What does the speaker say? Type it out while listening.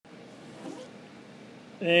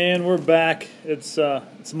And we're back. It's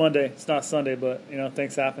Monday. It's not Sunday, but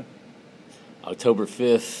things happen. October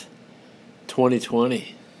 5th,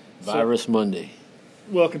 2020, Virus Monday.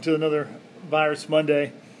 Welcome to another Virus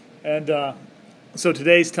Monday. And so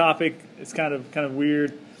today's topic is kind of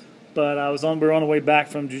weird, but we're on the way back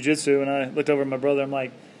from jiu-jitsu, and I looked over at my brother. I'm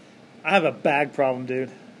like, I have a bag problem,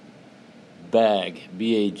 dude. Bag,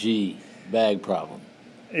 B-A-G, bag problem.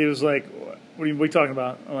 He was like, what are you talking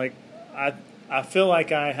about? I'm like, I feel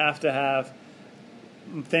like I have to have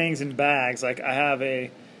things in bags. Like I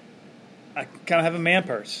kind of have a man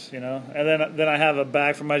purse, and then I have a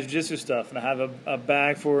bag for my jiu-jitsu stuff, and I have a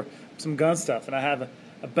bag for some gun stuff, and I have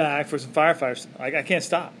a bag for some firefighter stuff. Like I can't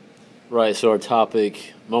stop. Right, so our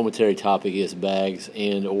momentary topic is bags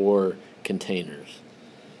and or containers.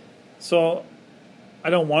 So I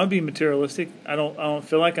don't want to be materialistic. I don't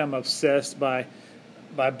feel like I'm obsessed by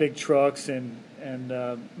big trucks and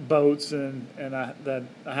boats and that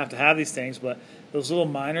I have to have these things, but those little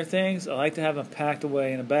minor things, I like to have them packed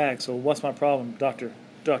away in a bag. So what's my problem, Dr.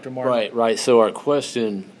 Martin? Right. So our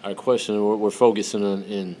question, we're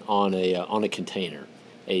focusing on a container,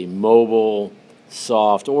 a mobile,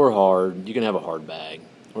 soft or hard. You can have a hard bag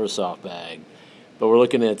or a soft bag, but we're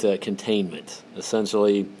looking at containment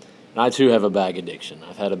essentially. And I too have a bag addiction.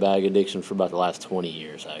 I've had a bag addiction for about the last 20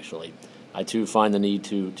 years actually. I too find the need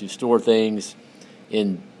to store things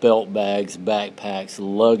in belt bags, backpacks,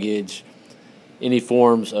 luggage, any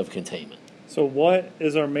forms of containment. So what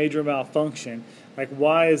is our major malfunction? Like,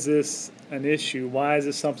 why is this an issue? Why is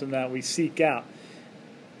this something that we seek out?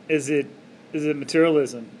 Is it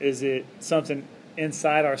materialism? Is it something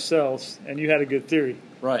inside ourselves? And you had a good theory.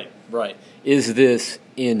 Right. Is this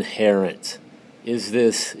inherent? Is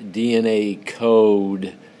this DNA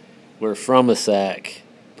code? We're from a sac,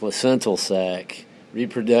 placental sac,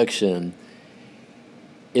 reproduction.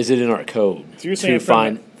 Is it in our code so you're saying to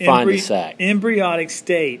find a sac? Embryonic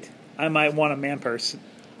state, I might want a man purse.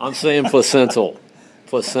 I'm saying placental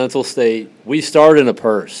state. We start in a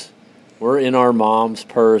purse. We're in our mom's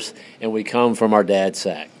purse, and we come from our dad's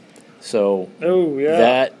sac. So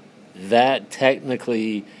that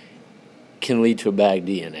technically can lead to a bag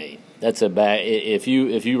DNA. That's a bag. If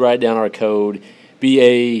you write down our code,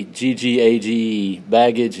 BAGGAGE,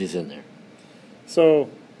 baggage is in there. So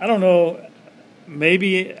I don't know.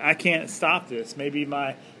 Maybe I can't stop this. Maybe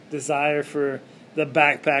my desire for the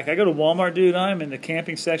backpack. I go to Walmart, dude. I'm in the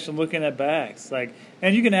camping section looking at bags.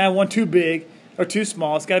 And you can have one too big or too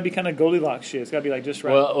small. It's got to be kind of Goldilocks shit. It's got to be like just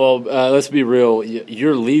right. Well, let's be real.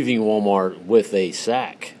 You're leaving Walmart with a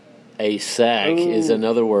sack. A sack is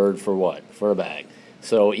another word for what? For a bag.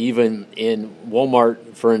 So even in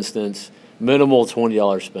Walmart, for instance, minimal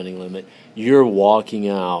 $20 spending limit, you're walking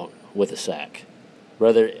out with a sack.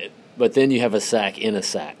 But then you have a sack in a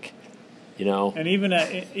sack, And even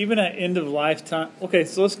at end of lifetime. Okay,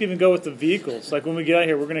 so let's even go with the vehicles. Like when we get out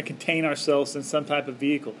here, we're going to contain ourselves in some type of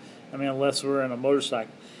vehicle. I mean, unless we're in a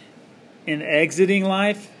motorcycle. In exiting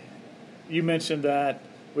life, you mentioned that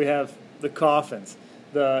we have the coffins.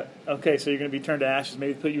 So you're going to be turned to ashes.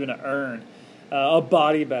 Maybe put you in an urn, a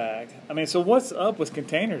body bag. I mean, so what's up with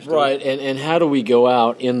containers? Dude? Right, and how do we go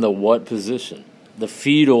out in the what position? The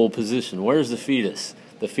fetal position. Where's the fetus?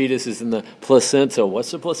 The fetus is in the placenta.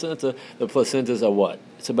 What's the placenta? The placenta is a what?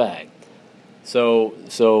 It's a bag. So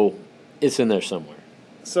it's in there somewhere.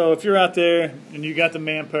 So if you're out there and you got the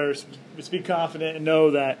man purse, just be confident and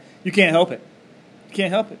know that you can't help it. You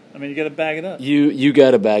can't help it. I mean, you got to bag it up. You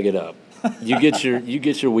got to bag it up. You get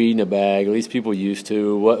your weed in a bag. At least people used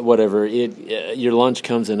to. Whatever. Your lunch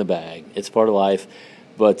comes in a bag. It's part of life.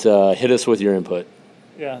 But hit us with your input.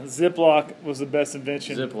 Yeah, Ziploc was the best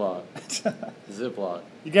invention. Ziploc.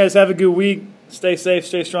 You guys have a good week. Stay safe,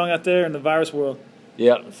 stay strong out there in the virus world.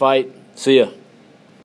 Yeah, fight. See ya.